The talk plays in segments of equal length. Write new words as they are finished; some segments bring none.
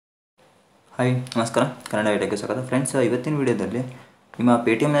Hi ನಮಸ್ಕಾರ Kannada I ಟೆಕ್ಗೆ ಸ್ವಾಗತ friends. ಇವತ್ತಿನ ವಿಡಿಯೋದಲ್ಲಿ ನಿಮ್ಮ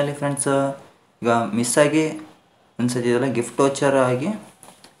ಪೇಟಿಎಮ್ನಲ್ಲಿ ಫ್ರೆಂಡ್ಸ್ ಈಗ ಮಿಸ್ ಆಗಿ ಅನ್ಸತಿದೆಯಲ್ಲ ಗಿಫ್ಟ್ ವೋಚರ್ ಆಗಿ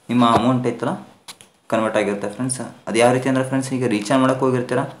ನಿಮ್ಮ ಅಮೌಂಟ್ ಐತಲ್ಲ ಕನ್ವರ್ಟ್ ಆಗಿರುತ್ತೆ ಫ್ರೆಂಡ್ಸ್. ಅದು ಯಾವ ರೀತಿ ಅಂದರೆ ಫ್ರೆಂಡ್ಸ್, ಈಗ ರೀಚಾರ್ಜ್ ಮಾಡೋಕ್ಕೆ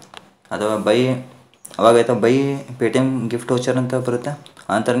ಹೋಗಿರ್ತೀರ ಅಥವಾ ಅವಾಗೈತೆ ಬೈ ಪೇಟಿಎಮ್ ಗಿಫ್ಟ್ ವೋಚರ್ ಅಂತ ಬರುತ್ತೆ.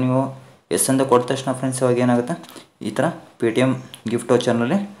 ಆ ಥರ ನೀವು ಎಸ್ ಅಂತ ಕೊಟ್ಟ ತಕ್ಷಣ ಫ್ರೆಂಡ್ಸ್ ಇವಾಗ ಏನಾಗುತ್ತೆ, ಈ ಥರ ಪೇಟಿಎಮ್ ಗಿಫ್ಟ್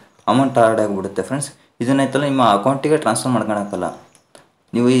ವೋಚರ್ನಲ್ಲಿ ಅಮೌಂಟ್ ಆ್ಯಡ್ ಆಗಿಬಿಡುತ್ತೆ ಫ್ರೆಂಡ್ಸ್. ಇದನ್ನೈತಲ್ಲ ನಿಮ್ಮ ಅಕೌಂಟಿಗೆ ಟ್ರಾನ್ಸ್ಫರ್ ಮಾಡ್ಕೊಳಕ್ಕಲ್ಲ.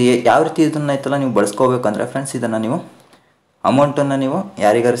 ನೀವು ಯಾವ ರೀತಿ ಇದನ್ನೈತಲ್ಲ ನೀವು ಬಳಸ್ಕೋಬೇಕಂದ್ರೆ ಫ್ರೆಂಡ್ಸ್, ಇದನ್ನು ನೀವು ಅಮೌಂಟನ್ನು ನೀವು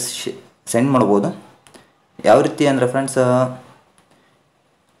ಯಾರಿಗಾರು ಸೆಂಡ್ ಮಾಡ್ಬೋದು. ಯಾವ ರೀತಿ ಅಂದರೆ ಫ್ರೆಂಡ್ಸ್,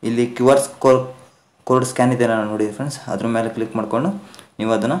 ಇಲ್ಲಿ ಕ್ಯೂ ಆರ್ ಕೋಡ್ ಸ್ಕ್ಯಾನ್ ಇದೆ ನಾನು ನೋಡಿ ಫ್ರೆಂಡ್ಸ್, ಅದ್ರ ಮೇಲೆ ಕ್ಲಿಕ್ ಮಾಡಿಕೊಂಡು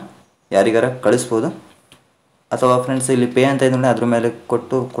ನೀವು ಅದನ್ನು ಯಾರಿಗಾರ ಕಳಿಸ್ಬೋದು. ಅಥವಾ ಫ್ರೆಂಡ್ಸ್ ಇಲ್ಲಿ ಪೇ ಅಂತ ಇದೆ, ಅದ್ರ ಮೇಲೆ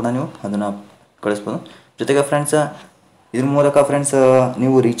ಕೊಟ್ಟು ಕೂಡ ನೀವು ಅದನ್ನು ಕಳಿಸ್ಬೋದು. ಜೊತೆಗೆ ಫ್ರೆಂಡ್ಸ್ ಇದ್ರ ಮೂಲಕ ಫ್ರೆಂಡ್ಸ್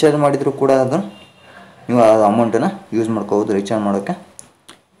ನೀವು ರೀಚಾರ್ಜ್ ಮಾಡಿದರೂ ಕೂಡ ಅದು ನೀವು ಆ ಅಮೌಂಟನ್ನು ಯೂಸ್ ಮಾಡ್ಕೋಬೋದು ರೀಚಾರ್ಜ್ ಮಾಡೋಕ್ಕೆ.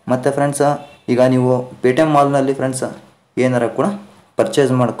 ಮತ್ತು ಫ್ರೆಂಡ್ಸ್ ಈಗ ನೀವು ಪೇಟಿಎಮ್ ಮಾಲ್ನಲ್ಲಿ ಫ್ರೆಂಡ್ಸ್ ಏನಾರ ಕೂಡ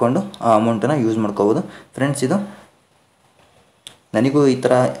ಪರ್ಚೇಸ್ ಮಾಡಿಕೊಂಡು ಆ ಅಮೌಂಟನ್ನು ಯೂಸ್ ಮಾಡ್ಕೋಬೋದು ಫ್ರೆಂಡ್ಸ್. ಇದು ನನಗೂ ಈ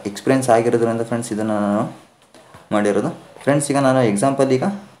ಥರ ಎಕ್ಸ್ಪೀರಿಯೆನ್ಸ್ ಆಗಿರೋದ್ರಿಂದ ಫ್ರೆಂಡ್ಸ್ ಇದನ್ನು ನಾನು ಮಾಡಿರೋದು ಫ್ರೆಂಡ್ಸ್. ಈಗ ನಾನು ಎಕ್ಸಾಂಪಲ್ ಈಗ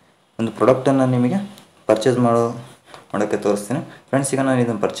ಒಂದು ಪ್ರಾಡಕ್ಟನ್ನು ನಿಮಗೆ ಪರ್ಚೇಸ್ ಮಾಡೋಕ್ಕೆ ತೋರಿಸ್ತೀನಿ ಫ್ರೆಂಡ್ಸ್. ಈಗ ನಾನು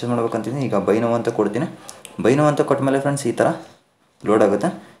ಇದನ್ನು ಪರ್ಚೇಸ್ ಮಾಡ್ಬೇಕಂತಿದ್ದೀನಿ. ಈಗ ಬೈ ನೌ ಅಂತ ಕೊಡ್ತೀನಿ. ಬೈ ನೌ ಅಂತ ಕೊಟ್ಟ ಮೇಲೆ ಫ್ರೆಂಡ್ಸ್ ಈ ಥರ ಲೋಡ್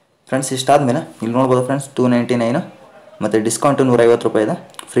ಆಗುತ್ತೆ ಫ್ರೆಂಡ್ಸ್. ಇಷ್ಟಾದಮೇಲೆ ಇಲ್ಲಿ ನೋಡ್ಬೋದು ಫ್ರೆಂಡ್ಸ್, 299 ಮತ್ತು ಡಿಸ್ಕೌಂಟು 150 ರೂಪಾಯಿ ಇದೆ,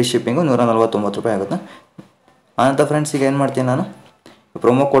 ಫ್ರೀ ಶಿಪ್ಪಿಂಗು 149 ರೂಪಾಯಿ ಆಗುತ್ತೆ. ಆನಂತರ ಫ್ರೆಂಡ್ಸ್ ಈಗ ಏನು ಮಾಡ್ತೀನಿ, ನಾನು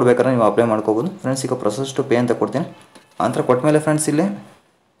ಪ್ರೊಮೋ ಕೋಡ್ ಬೇಕಾದ್ರೆ ನೀವು ಅಪ್ಲೈ ಮಾಡ್ಕೋಬೋದು ಫ್ರೆಂಡ್ಸ್. ಈಗ ಪ್ರೊಸೆಸ್ ಟು ಪೇ ಅಂತ ಕೊಡ್ತೀನಿ. ಆನಂತರ ಕೊಟ್ಟ ಮೇಲೆ ಫ್ರೆಂಡ್ಸ್ ಇಲ್ಲಿ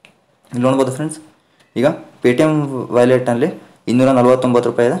ನೋಡ್ಬೋದು ಫ್ರೆಂಡ್ಸ್, ಈಗ ಪೇಟಿಎಮ್ ವ್ಯಾಲೆಟ್ನಲ್ಲಿ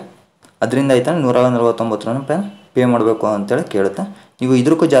 249 ರೂಪಾಯಿ ಇದೆ. ಅದರಿಂದ ಆಯ್ತಾ 149 ರೂಪಾಯಿ ಪೇ ಮಾಡಬೇಕು ಅಂತೇಳಿ ಕೇಳುತ್ತೆ. ನೀವು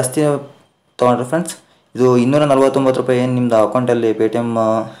ಇದಕ್ಕೂ ಜಾಸ್ತಿ ತೊಗೊಂಡ್ರೆ ಫ್ರೆಂಡ್ಸ್, ಇದು 249 ರೂಪಾಯಿ ಏನು ನಿಮ್ಮದು ಅಕೌಂಟಲ್ಲಿ ಪೇಟಿಎಮ್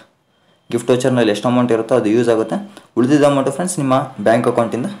ಗಿಫ್ಟ್ ವೋಚರ್ನಲ್ಲಿ ಎಷ್ಟು ಅಮೌಂಟ್ ಇರುತ್ತೋ ಅದು ಯೂಸ್ ಆಗುತ್ತೆ. ಉಳಿದಿದ್ದ ಅಮೌಂಟು ಫ್ರೆಂಡ್ಸ್ ನಿಮ್ಮ ಬ್ಯಾಂಕ್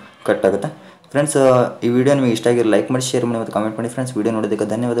ಅಕೌಂಟಿಂದ ಕಟ್ ಆಗುತ್ತೆ ಫ್ರೆಂಡ್ಸ್. ಈ ವಿಡಿಯೋ ನಿಮಗೆ ಇಷ್ಟ ಆಗಿರೋ ಲೈಕ್ ಮಾಡಿ, ಶೇರ್ ಮಾಡಿ ಮತ್ತು ಕಾಮೆಂಟ್ ಮಾಡಿ ಫ್ರೆಂಡ್ಸ್. ವಿಡಿಯೋ ನೋಡೋದಕ್ಕೆ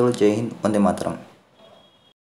ಧನ್ಯವಾದಗಳು. ಜೈ ಹಿಂದ್, ವಂದೇ ಮಾತರಂ.